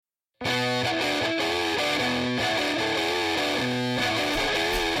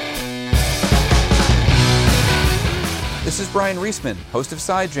is Brian Reisman, host of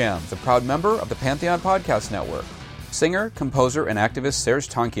Side Jams, a proud member of the Pantheon Podcast Network. Singer, composer, and activist Serj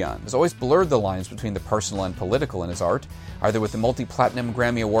Tankian has always blurred the lines between the personal and political in his art, either with the multi-platinum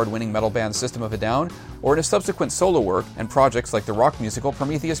Grammy Award-winning metal band System of a Down, or in his subsequent solo work and projects like the rock musical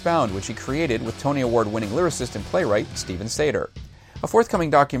Prometheus Bound, which he created with Tony Award-winning lyricist and playwright Steven Sater. A forthcoming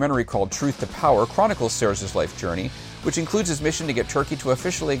documentary called Truth to Power chronicles Serj's life journey, which includes his mission to get Turkey to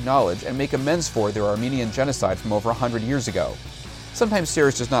officially acknowledge and make amends for their Armenian genocide from over 100 years ago. Sometimes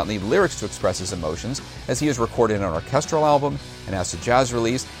Serj does not need lyrics to express his emotions, as he has recorded an orchestral album, an acid jazz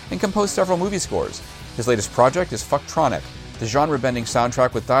release, and composed several movie scores. His latest project is Fucktronic, the genre-bending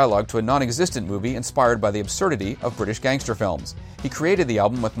soundtrack with dialogue to a non-existent movie inspired by the absurdity of British gangster films. He created the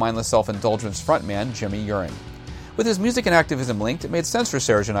album with mindless self-indulgence frontman Jimmy Uring. With his music and activism linked, it made sense for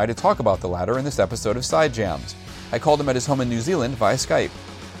Serj and I to talk about the latter in this episode of Side Jams. I called him at his home in New Zealand via Skype.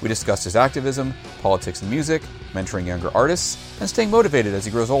 We discussed his activism, politics and music, mentoring younger artists, and staying motivated as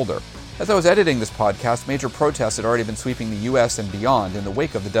he grows older. As I was editing this podcast, major protests had already been sweeping the U.S. and beyond in the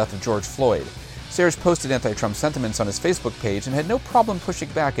wake of the death of George Floyd. Serj posted anti-Trump sentiments on his Facebook page and had no problem pushing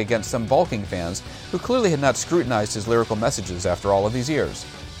back against some balking fans who clearly had not scrutinized his lyrical messages after all of these years.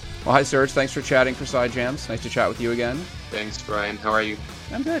 Well, hi, Serj. Thanks for chatting for Side Jams. Nice to chat with you again. Thanks, Brian. How are you?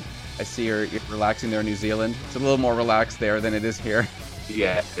 I'm good. I see you're relaxing there in New Zealand. It's a little more relaxed there than it is here.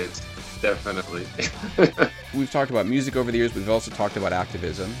 Yeah, it's definitely. We've talked about music over the years, but we've also talked about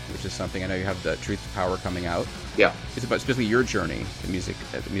activism, which is something I know you have the Truth to Power coming out. Yeah. It's about specifically your journey in music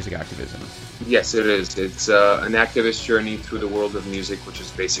activism. Yes, it is. It's an activist journey through the world of music, which has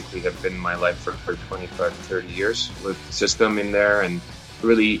basically have been my life for 25 to 30 years, with System in there and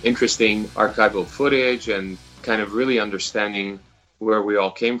really interesting archival footage and kind of really understanding where we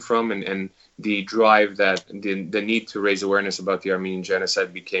all came from and the drive that the need to raise awareness about the Armenian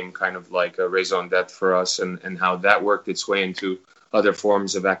genocide became kind of like a raison d'etre for us, and how that worked its way into other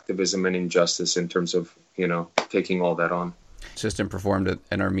forms of activism and injustice in terms of, taking all that on. System performed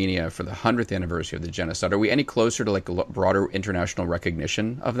in Armenia for the 100th anniversary of the genocide. Are we any closer to like a broader international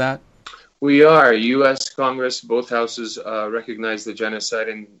recognition of that? We are. U.S. Congress, both houses recognized the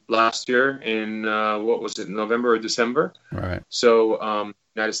genocide last year in, November or December? Right. So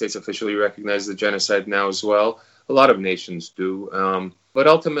United States officially recognized the genocide now as well. A lot of nations do. But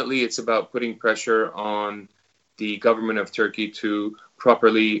ultimately, it's about putting pressure on the government of Turkey to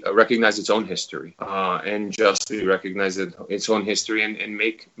properly recognize its own history and justly recognize its own history and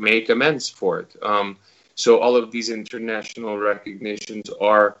make amends for it. So all of these international recognitions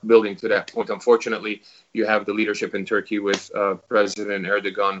are building to that point. Unfortunately, you have the leadership in Turkey with President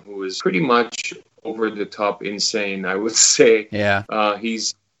Erdogan, who is pretty much over the top insane, I would say. Yeah.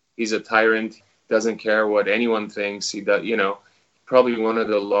 He's a tyrant, doesn't care what anyone thinks. He does, probably one of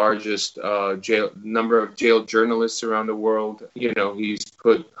the largest number of jailed journalists around the world. He's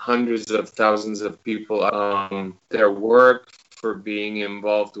put hundreds of thousands of people on their work for being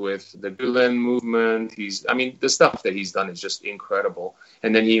involved with the Gulen movement. The stuff that he's done is just incredible.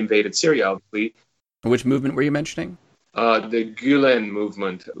 And then he invaded Syria, obviously. Which movement were you mentioning? The Gulen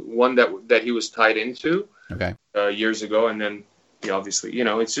movement, one that he was tied into years ago. And then he obviously,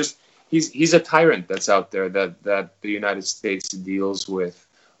 it's just, he's a tyrant that's out there that the United States deals with,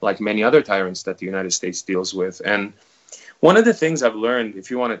 like many other tyrants that the United States deals with. And one of the things I've learned, if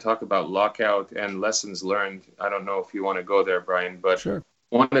you want to talk about lockout and lessons learned, I don't know if you want to go there, Brian, but sure.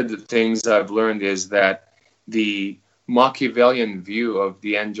 One of the things I've learned is that the Machiavellian view of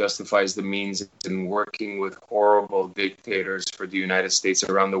the end justifies the means in working with horrible dictators for the United States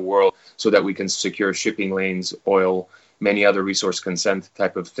around the world so that we can secure shipping lanes, oil, many other resource consent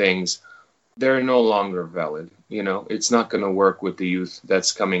type of things, they're no longer valid. It's not going to work with the youth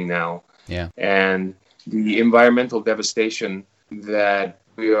that's coming now. Yeah. And the environmental devastation that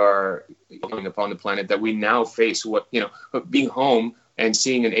we are coming upon the planet, that we now face, being home and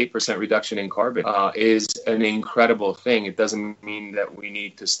seeing an 8% reduction in carbon is an incredible thing. It doesn't mean that we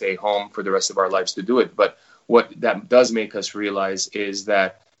need to stay home for the rest of our lives to do it. But what that does make us realize is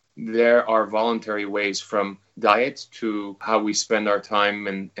that there are voluntary ways, from diet to how we spend our time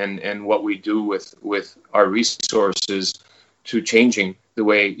and what we do with our resources, to changing the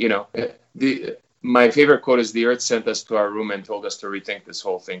way, my favorite quote is, the earth sent us to our room and told us to rethink this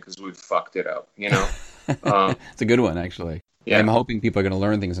whole thing because we've fucked it up, It's a good one, actually. Yeah. I'm hoping people are going to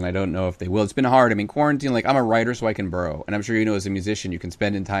learn things, and I don't know if they will. It's been hard. Quarantine, I'm a writer, so I can burrow. And I'm sure as a musician, you can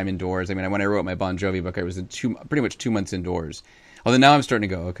spend in time indoors. When I wrote my Bon Jovi book, I was pretty much 2 months indoors. Although now I'm starting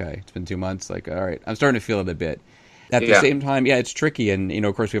to go, okay, it's been 2 months. All right, I'm starting to feel it a bit. At the same time, it's tricky. And,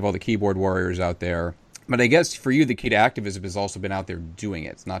 of course, we have all the keyboard warriors out there. But I guess for you, the key to activism has also been out there doing it.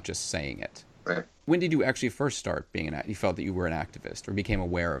 It's not just saying it. Right. When did you actually first start being you felt that you were an activist or became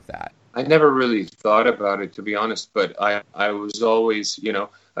aware of that? I never really thought about it, to be honest, but I was always,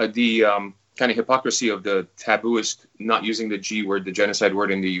 the kind of hypocrisy of the tabooist not using the G word, the genocide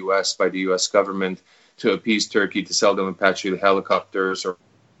word in the U.S. by the U.S. government to appease Turkey, to sell them Apache helicopters or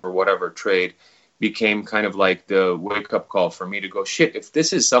whatever trade, became kind of like the wake-up call for me to go, shit, if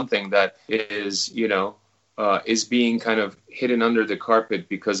this is something that is, is being kind of hidden under the carpet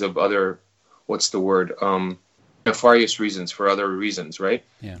because of other, nefarious reasons, for other reasons, right?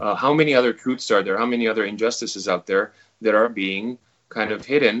 Yeah. How many other truths are there? How many other injustices out there that are being kind of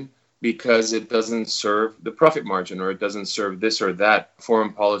hidden because it doesn't serve the profit margin, or it doesn't serve this or that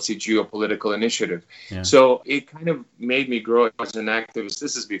foreign policy geopolitical initiative? Yeah. So it kind of made me grow as an activist.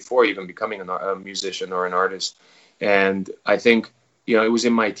 This is before even becoming a musician or an artist. And I think, it was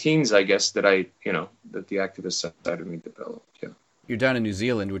in my teens, I guess, that that the activist side of me developed. Yeah. You're down in New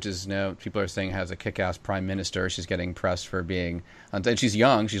Zealand, which is now, people are saying, has a kick-ass prime minister. She's getting pressed for being, and she's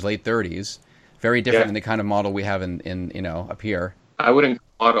young, she's late 30s, very different than the kind of model we have in up here. I wouldn't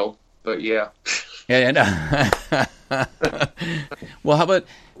model, but yeah. Well, how about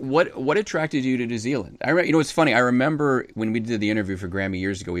what attracted you to New Zealand? It's funny. I remember when we did the interview for Grammy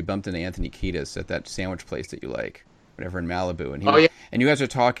years ago, we bumped into Anthony Kiedis at that sandwich place that you like, whatever, in Malibu, and and you guys are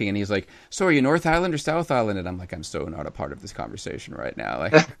talking, and he's like, "So are you North Island or South Island?" And I'm like, "I'm so not a part of this conversation right now."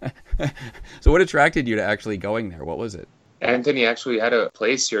 Like, so what attracted you to actually going there? What was it? Anthony actually had a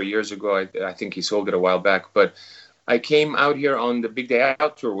place here years ago. I think he sold it a while back, but I came out here on the Big Day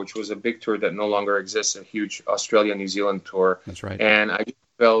Out tour, which was a big tour that no longer exists, a huge Australia-New Zealand tour. That's right. And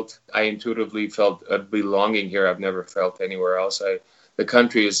I intuitively felt a belonging here I've never felt anywhere else. The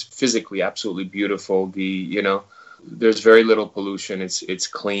country is physically absolutely beautiful. There's very little pollution. It's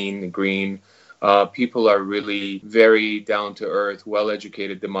clean, green. People are really very down to earth,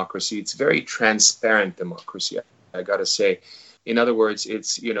 well-educated democracy. It's very transparent democracy, I gotta say. In other words,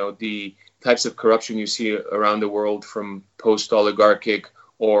 it's, the types of corruption you see around the world, from post-oligarchic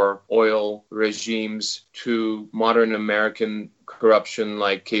or oil regimes to modern American corruption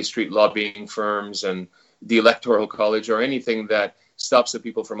like K Street lobbying firms and the Electoral College, or anything that stops the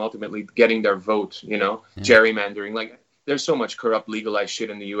people from ultimately getting their vote, gerrymandering. Like, there's so much corrupt, legalized shit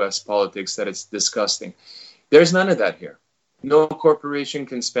in the U.S. politics that it's disgusting. There's none of that here. No corporation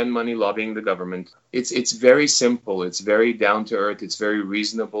can spend money lobbying the government. It's very simple. It's very down to earth. It's very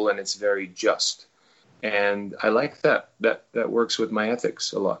reasonable, and it's very just. And I like that. That works with my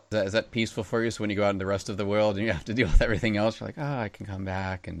ethics a lot. Is that peaceful for you? So when you go out in the rest of the world and you have to deal with everything else, you're like, I can come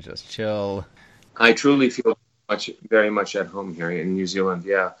back and just chill. I truly feel very much at home here in New Zealand.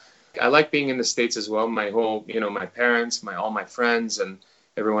 Yeah. I like being in the States as well. My whole, my parents, all my friends, and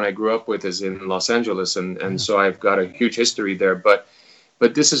everyone I grew up with is in Los Angeles. And so I've got a huge history there. But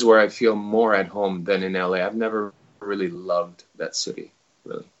this is where I feel more at home than in LA. I've never really loved that city,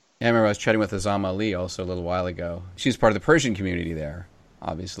 really. Yeah, I remember I was chatting with Azam Ali also a little while ago. She's part of the Persian community there,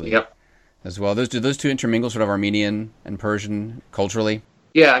 obviously. Yep. As well. Do those two intermingle, sort of Armenian and Persian, culturally?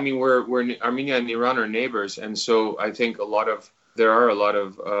 Yeah, I mean, we're Armenia and Iran are neighbors, and so I think there are a lot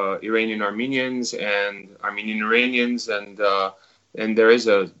of Iranian Armenians and Armenian Iranians, and there is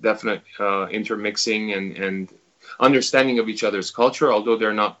a definite intermixing and understanding of each other's culture, although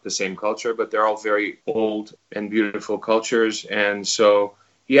they're not the same culture, but they're all very old and beautiful cultures. And so,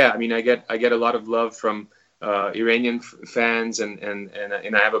 yeah, I mean, I get a lot of love from Iranian fans, and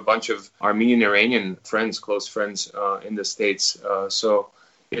I have a bunch of Armenian Iranian friends, close friends in the States. So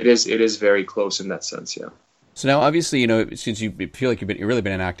it is very close in that sense, yeah. So now, obviously, since you feel like you've really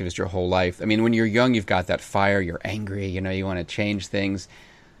been an activist your whole life, I mean, when you're young, you've got that fire, you're angry, you want to change things.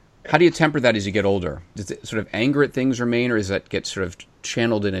 How do you temper that as you get older? Does it sort of anger at things remain, or does that get sort of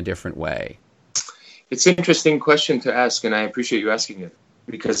channeled in a different way? It's an interesting question to ask, and I appreciate you asking it,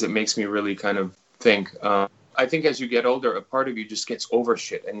 because it makes me really kind of think. I think as you get older, a part of you just gets over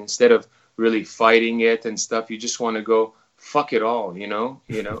shit, and instead of really fighting it and stuff, you just want to go, fuck it all,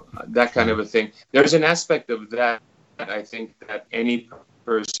 that kind of a thing. There's an aspect of that I think that any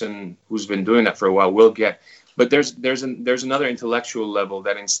person who's been doing that for a while will get. But there's another intellectual level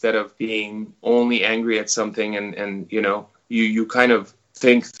that instead of being only angry at something and you kind of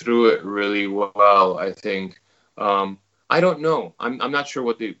think through it really well, I think. I don't know. I'm not sure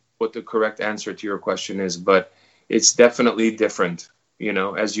what the correct answer to your question is, but it's definitely different,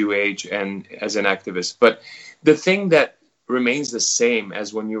 as you age and as an activist. But the thing that remains the same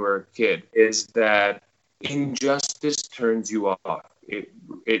as when you were a kid is that injustice turns you off.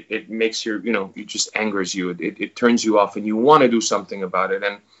 It makes it just angers you. It turns you off, and you want to do something about it.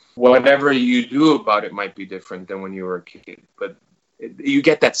 And whatever you do about it might be different than when you were a kid. But you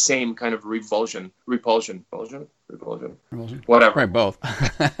get that same kind of repulsion, whatever, Right, both.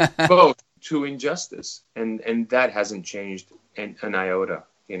 both to injustice, and that hasn't changed an iota,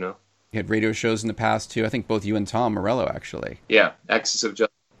 you know. You had radio shows in the past too. I think both you and Tom Morello actually. Yeah, Axis of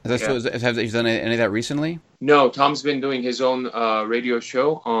Justice. Have you done any of that recently? No, Tom's been doing his own radio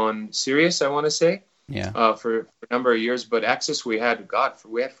show on Sirius, I want to say. Yeah. For a number of years, but Axis we had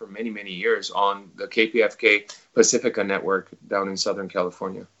for many years on the KPFK Pacifica network down in Southern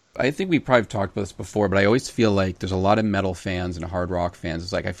California. I think we probably talked about this before, but I always feel like there's a lot of metal fans and hard rock fans.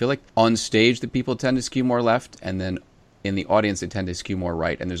 It's like I feel like on stage the people tend to skew more left, and then in the audience they tend to skew more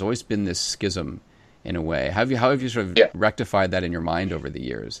right. And there's always been this schism in a way. How have you sort of rectified that in your mind over the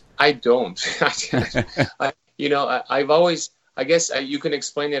years? I don't. I've always. I guess you can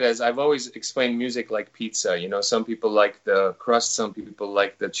explain it as I've always explained music like pizza. You know, some people like the crust, some people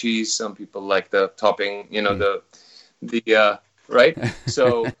like the cheese, some people like the topping. You know, the right.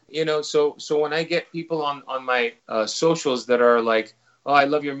 So so when I get people on my socials that are like, oh, I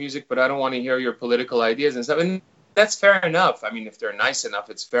love your music, but I don't want to hear your political ideas and stuff, and that's fair enough. I mean, if they're nice enough,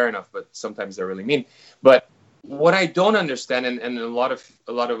 it's fair enough. But sometimes they're really mean. But what I don't understand, and a lot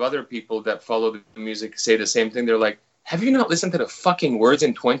of other people that follow the music say the same thing. They're like, have you not listened to the fucking words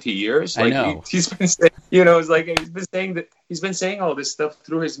in 20 years? Like, I know. He's been saying, it's like he's been saying all this stuff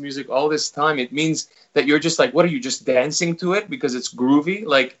through his music all this time. It means that you're just like, what are you, just dancing to it because it's groovy?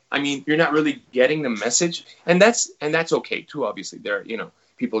 Like, I mean, you're not really getting the message, and that's okay too. Obviously, there,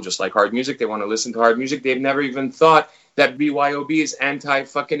 people just like hard music. They want to listen to hard music. They've never even thought that BYOB is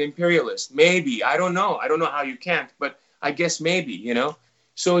anti-fucking imperialist. Maybe, I don't know. I don't know how you can't, but I guess maybe,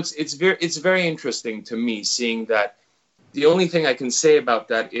 So it's very interesting to me seeing that. The only thing I can say about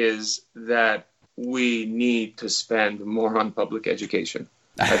that is that we need to spend more on public education.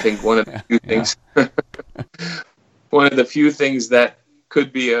 I think one of the few things, one of the few things that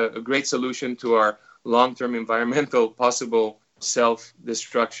could be a great solution to our long-term environmental possible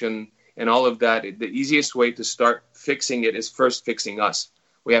self-destruction and all of that. The easiest way to start fixing it is first fixing us.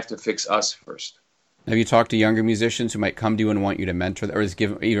 We have to fix us first. Have you talked to younger musicians who might come to you and want you to mentor them, or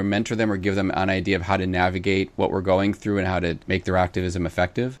either mentor them or give them an idea of how to navigate what we're going through and how to make their activism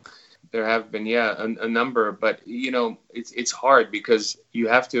effective? There have been, a number, but it's hard because you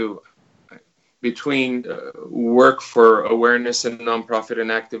have to, between work for awareness and nonprofit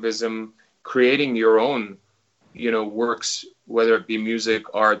and activism, creating your own, works, whether it be music,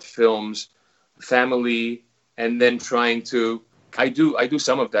 art, films, family, and then trying to. I do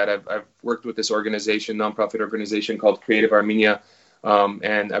some of that. I've worked with this nonprofit organization called Creative Armenia,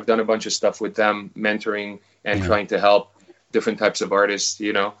 and I've done a bunch of stuff with them, mentoring and trying to help different types of artists,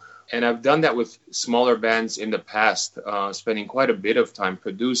 And I've done that with smaller bands in the past, spending quite a bit of time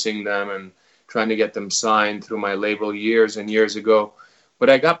producing them and trying to get them signed through my label years and years ago. But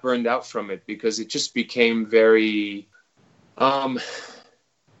I got burned out from it because it just became very...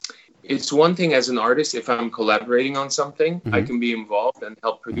 It's one thing as an artist, if I'm collaborating on something, I can be involved and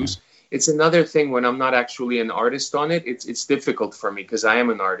help produce. It's another thing when I'm not actually an artist on it. It's difficult for me because I am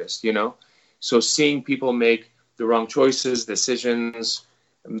an artist, So seeing people make the wrong choices, decisions,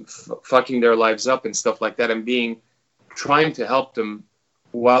 fucking their lives up and stuff like that, and trying to help them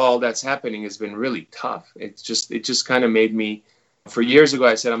while all that's happening has been really tough. It just kind of made me. For years ago,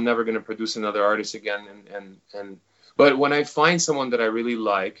 I said I'm never going to produce another artist again, but when I find someone that I really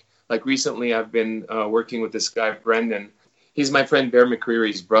like recently, I've been working with this guy, Brendan. He's my friend Bear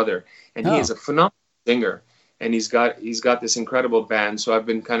McCreary's brother, and he is a phenomenal singer. And he's got this incredible band. So I've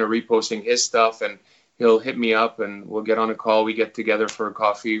been kind of reposting his stuff, and he'll hit me up, and we'll get on a call. We get together for a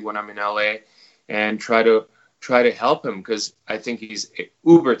coffee when I'm in LA, and try to help him because I think he's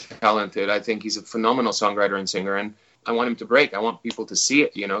uber talented. I think he's a phenomenal songwriter and singer, and I want him to break. I want people to see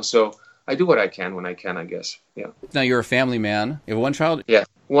it, So I do what I can when I can, I guess. Yeah. Now you're a family man. You have one child? Yeah,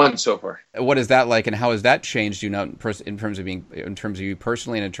 one so far. What is that like, and how has that changed you now in terms of you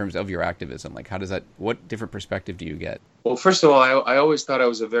personally and in terms of your activism? Like, what different perspective do you get? Well, first of all, I always thought I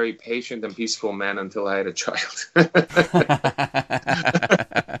was a very patient and peaceful man until I had a child.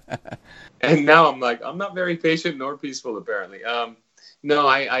 And now I'm like, I'm not very patient nor peaceful, apparently. No,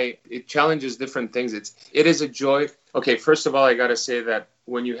 it challenges different things. It is a joy. Okay, first of all, I got to say that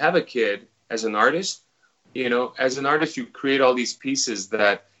when you have a kid as an artist, you create all these pieces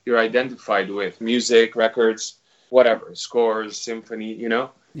that you're identified with, music, records, whatever, scores, symphony,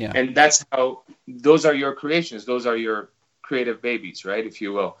 Yeah. And that's how, those are your creations. Those are your creative babies, right, if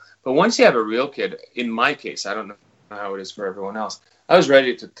you will. But once you have a real kid, in my case, I don't know how it is for everyone else, I was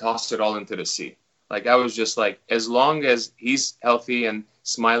ready to toss it all into the sea. Like, I was just like, as long as he's healthy and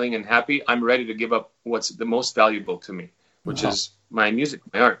smiling and happy, I'm ready to give up what's the most valuable to me, which is my music,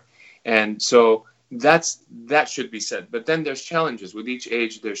 my art. And so that should be said. But then there's challenges. With each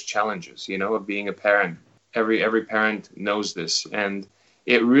age, there's challenges, of being a parent. Every parent knows this. And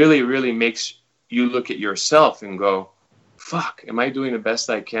it really, really makes you look at yourself and go, fuck, am I doing the best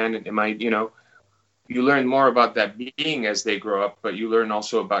I can? And am I, you learn more about that being as they grow up, but you learn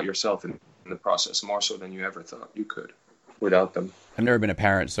also about yourself in the process, more so than you ever thought you could without them. I've never been a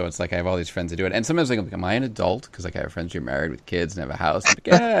parent, so it's like I have all these friends that do it. And sometimes I'm like, am I an adult? Because I have friends who are married with kids and have a house. I'm like,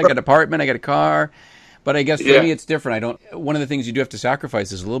 yeah, I got an apartment, I got a car. But I guess for me, it's different. One of the things you do have to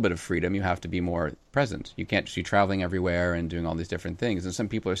sacrifice is a little bit of freedom. You have to be more present. You can't just be traveling everywhere and doing all these different things. And some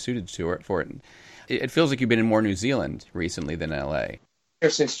people are suited for it. It feels like you've been in more New Zealand recently than LA. Here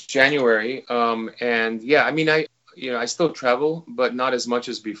since January. And yeah, I mean, I still travel, but not as much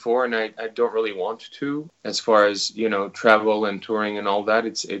as before. And I don't really want to, as far as, travel and touring and all that.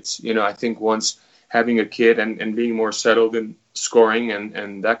 It's I think once having a kid and being more settled in scoring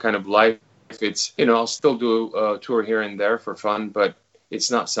and that kind of life, it's, I'll still do a tour here and there for fun, but it's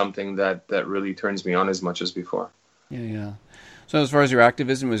not something that really turns me on as much as before. Yeah. So as far as your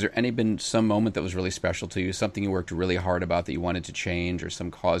activism, was there been some moment that was really special to you, something you worked really hard about that you wanted to change, or some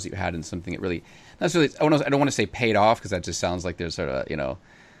cause that you had, and something that really, not really, I don't want to say paid off, because that just sounds like there's sort of,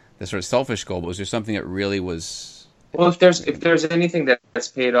 this sort of selfish goal, but was there something that really was... Well, if there's anything that's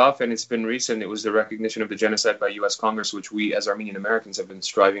paid off, and it's been recent, it was the recognition of the genocide by U.S. Congress, which we as Armenian Americans have been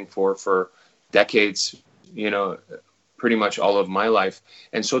striving for decades, pretty much all of my life.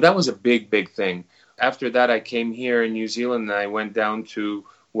 And so that was a big, big thing. After that, I came here in New Zealand, and I went down to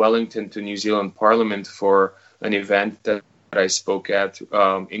Wellington to New Zealand Parliament for an event that I spoke at,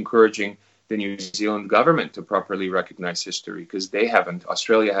 encouraging the New Zealand government to properly recognize history, because they haven't.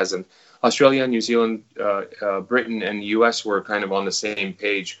 Australia hasn't. Australia, New Zealand, Britain, and the U.S. were kind of on the same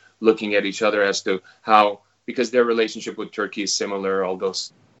page, looking at each other as to how, because their relationship with Turkey is similar, although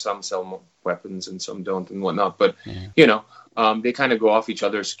some sell weapons and some don't and whatnot. But, they kind of go off each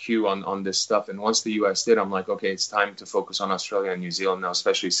other's cue on this stuff. And once the U.S. did, I'm like, okay, it's time to focus on Australia and New Zealand now,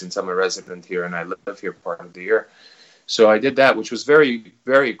 especially since I'm a resident here and I live here part of the year. So I did that, which was very,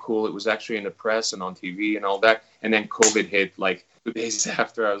 very cool. It was actually in the press and on TV and all that. And then COVID hit like 2 days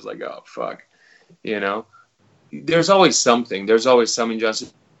after. I was like, oh, fuck. There's always something. There's always some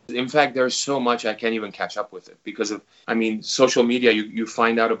injustice. In fact, there's so much I can't even catch up with it because of, social media. You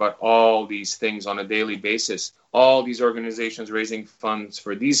find out about all these things on a daily basis. All these organizations raising funds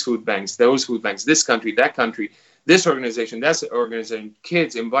for these food banks, those food banks, this country, that country, this organization, that organization,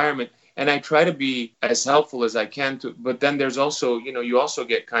 kids, environment. And I try to be as helpful as I can to, but then there's also, you also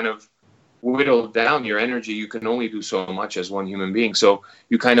get kind of whittled down your energy. You can only do so much as one human being. So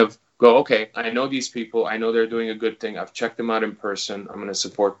you kind of go, okay, I know these people. I know they're doing a good thing. I've checked them out in person. I'm going to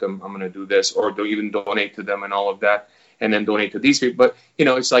support them. I'm going to do this, or even donate to them and all of that, and then donate to these people. But,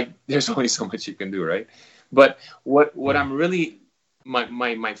 it's like there's only so much you can do, right? But what I'm really,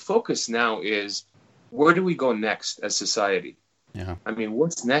 my focus now is, where do we go next as society? Yeah.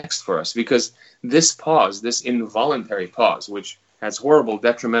 What's next for us? Because this pause, this involuntary pause, which has horrible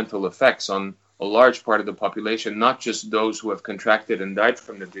detrimental effects on a large part of the population, not just those who have contracted and died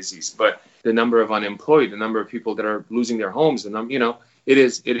from the disease, but the number of unemployed, the number of people that are losing their homes, it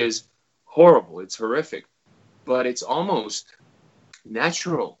is horrible. It's horrific, but it's almost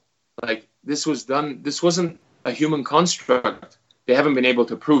natural. Like this wasn't a human construct. They haven't been able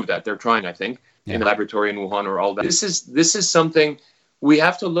to prove that. They're trying, I think, in the laboratory in Wuhan or all that. This is something we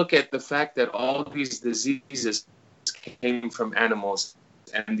have to look at, the fact that all these diseases came from animals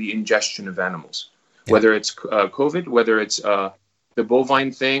and the ingestion of animals, whether it's COVID, whether it's the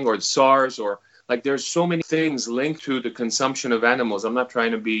bovine thing or SARS, or like there's so many things linked to the consumption of animals. I'm not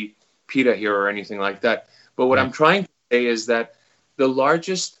trying to be PETA here or anything like that. But what I'm trying to say is that the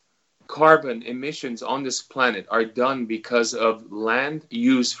largest carbon emissions on this planet are done because of land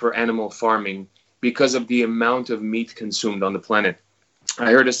used for animal farming, because of the amount of meat consumed on the planet.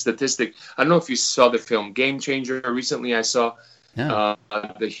 I heard a statistic. I don't know if you saw the film Game Changer. Recently I saw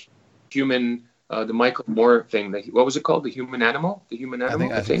the Michael Moore thing. What was it called? The Human Animal? The Human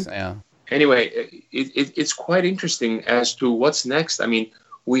Animal? I think so, yeah. Anyway, it's quite interesting as to what's next.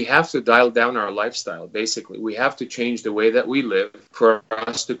 We have to dial down our lifestyle, basically. We have to change the way that we live for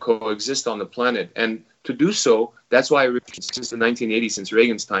us to coexist on the planet. And to do so, that's why since the 1980s, since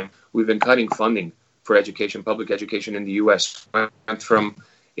Reagan's time, we've been cutting funding for education, public education in the U.S. Went from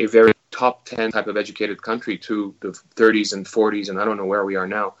a very top 10 type of educated country to the 30s and 40s, and I don't know where we are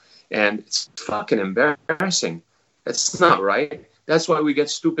now. And it's fucking embarrassing. It's not right. That's why we get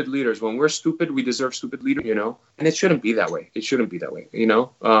stupid leaders. When we're stupid, we deserve stupid leaders, and it shouldn't be that way. It shouldn't be that way.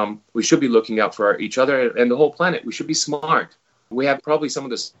 We should be looking out for each other and the whole planet. We should be smart. We have probably some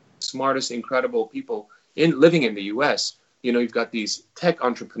of the smartest, incredible people living in the U.S. You've got these tech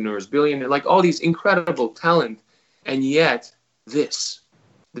entrepreneurs, billionaires, like all these incredible talent. And yet this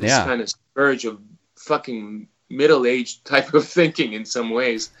kind of surge of fucking middle-aged type of thinking in some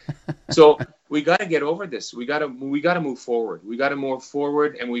ways. So we got to get over this. We got to move forward. We got to move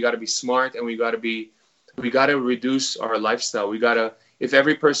forward, and we got to be smart, and we got to reduce our lifestyle. If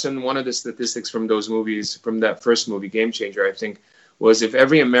every person, one of the statistics from those movies, from that first movie, Game Changer, I think, was if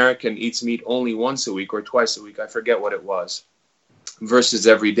every American eats meat only once a week or twice a week, I forget what it was, versus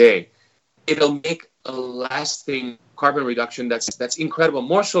every day, it'll make a lasting carbon reduction that's incredible,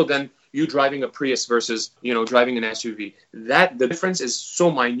 more so than you driving a Prius versus driving an SUV. That the difference is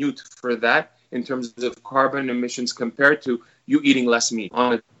so minute for that in terms of carbon emissions compared to you eating less meat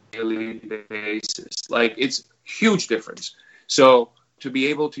on a daily basis. Like, it's huge difference. So to be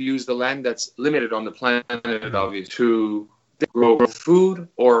able to use the land that's limited on the planet, obviously, to grow food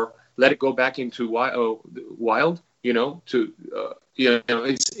or let it go back into wild, it's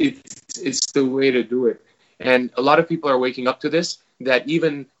the way to do it. And a lot of people are waking up to this, that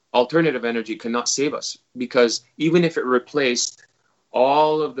even alternative energy cannot save us, because even if it replaced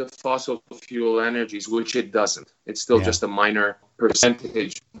all of the fossil fuel energies, which it doesn't, it's still just a minor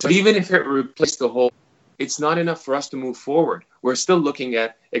percentage. But even if it replaced the whole, it's not enough for us to move forward. We're still looking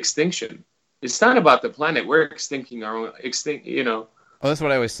at extinction. It's not about the planet. We're extincting our own, Well, that's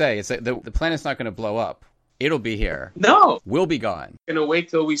what I always say. It's like the planet's not going to blow up. It'll be here. No. We'll be gone. We're going to wait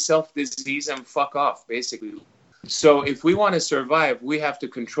till we self-disease and fuck off, basically. So if we want to survive, we have to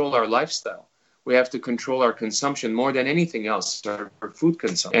control our lifestyle. We have to control our consumption more than anything else, our food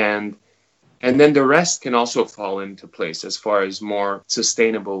consumption. And then the rest can also fall into place as far as more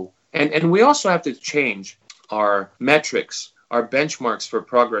sustainable. And we also have to change our metrics. Our benchmarks for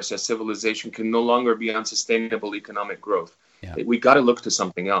progress as civilization can no longer be on sustainable economic growth. Yeah. We got to look to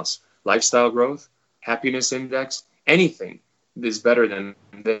something else. Lifestyle growth, happiness index, anything is better than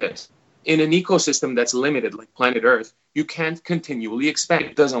this. In an ecosystem that's limited, like planet Earth, you can't continually expand.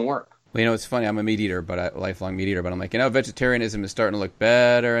 It doesn't work. Well, it's funny. I'm a meat eater, but a lifelong meat eater. But I'm like, vegetarianism is starting to look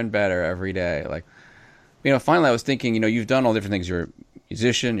better and better every day. Like, finally I was thinking, you've done all different things. You're a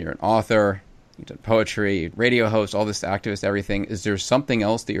musician, you're an author, you've done poetry, radio host, all this activist, everything. Is there something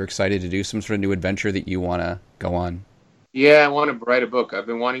else that you're excited to do, some sort of new adventure that you want to go on? Yeah, I want to write a book. I've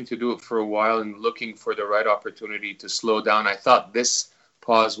been wanting to do it for a while and looking for the right opportunity to slow down. I thought this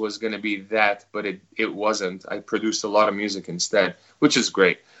pause was going to be that, but it wasn't. I produced a lot of music instead, which is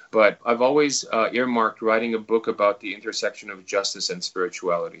great. But I've always earmarked writing a book about the intersection of justice and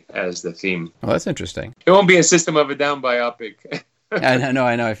spirituality as the theme. Oh, that's interesting. It won't be a System of a Down biopic. I know.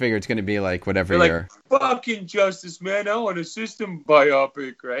 I figure it's going to be like whatever you're... Like, fucking justice, man. I want a System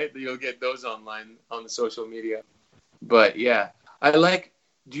biopic, right? You'll get those online on the social media. But yeah,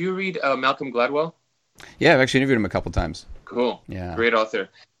 do you read Malcolm Gladwell? Yeah, I've actually interviewed him a couple times. Cool. Yeah. Great author.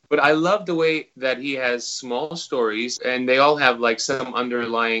 But I love the way that he has small stories, and they all have like some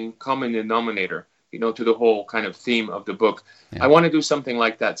underlying common denominator, to the whole kind of theme of the book. Yeah. I want to do something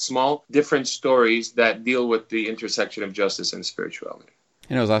like that. Small, different stories that deal with the intersection of justice and spirituality.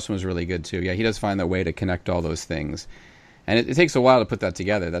 His last one was really good too. Yeah, he does find that way to connect all those things. And it takes a while to put that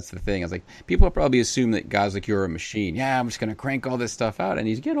together. That's the thing. It's like, people probably assume that guys like you're a machine. Yeah, I'm just going to crank all this stuff out. And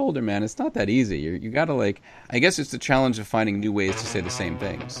you get older, man, it's not that easy. You got to I guess it's the challenge of finding new ways to say the same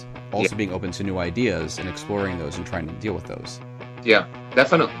things. Also being open to new ideas and exploring those and trying to deal with those. Yeah,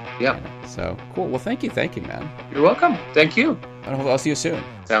 definitely. Yeah. So, cool. Well, thank you, man. You're welcome. Thank you. I'll see you soon.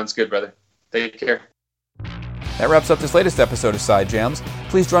 Sounds good, brother. Take care. That wraps up this latest episode of Side Jams.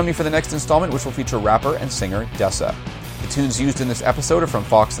 Please join me for the next installment, which will feature rapper and singer Dessa. The tunes used in this episode are from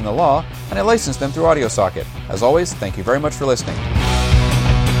Fox and the Law, and I licensed them through AudioSocket. As always, thank you very much for listening.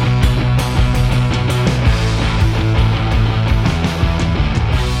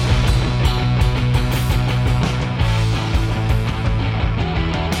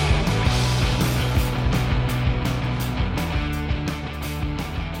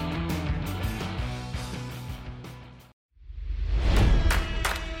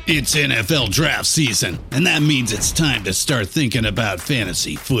 It's NFL draft season, and that means it's time to start thinking about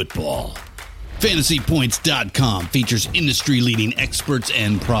fantasy football. FantasyPoints.com features industry-leading experts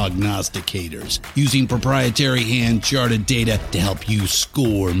and prognosticators using proprietary hand-charted data to help you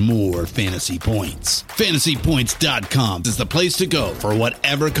score more fantasy points. FantasyPoints.com is the place to go for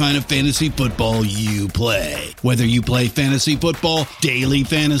whatever kind of fantasy football you play. Whether you play fantasy football, daily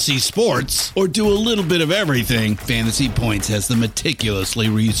fantasy sports, or do a little bit of everything, Fantasy Points has the meticulously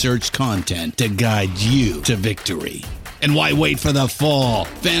researched content to guide you to victory. And why wait for the fall?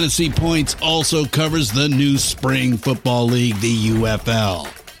 Fantasy Points also covers the new spring football league, the UFL.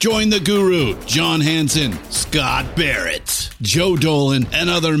 Join the guru, John Hansen, Scott Barrett, Joe Dolan, and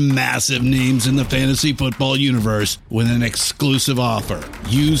other massive names in the fantasy football universe with an exclusive offer.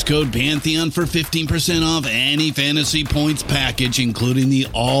 Use code Pantheon for 15% off any Fantasy Points package, including the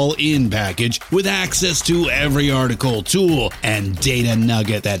all-in package, with access to every article, tool, and data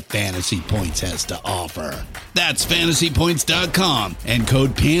nugget that Fantasy Points has to offer. That's FantasyPoints.com and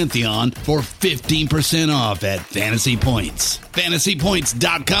code Pantheon for 15% off at Fantasy Points.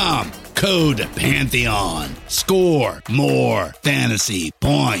 FantasyPoints.com, code Pantheon. Score more fantasy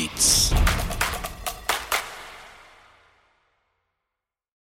points.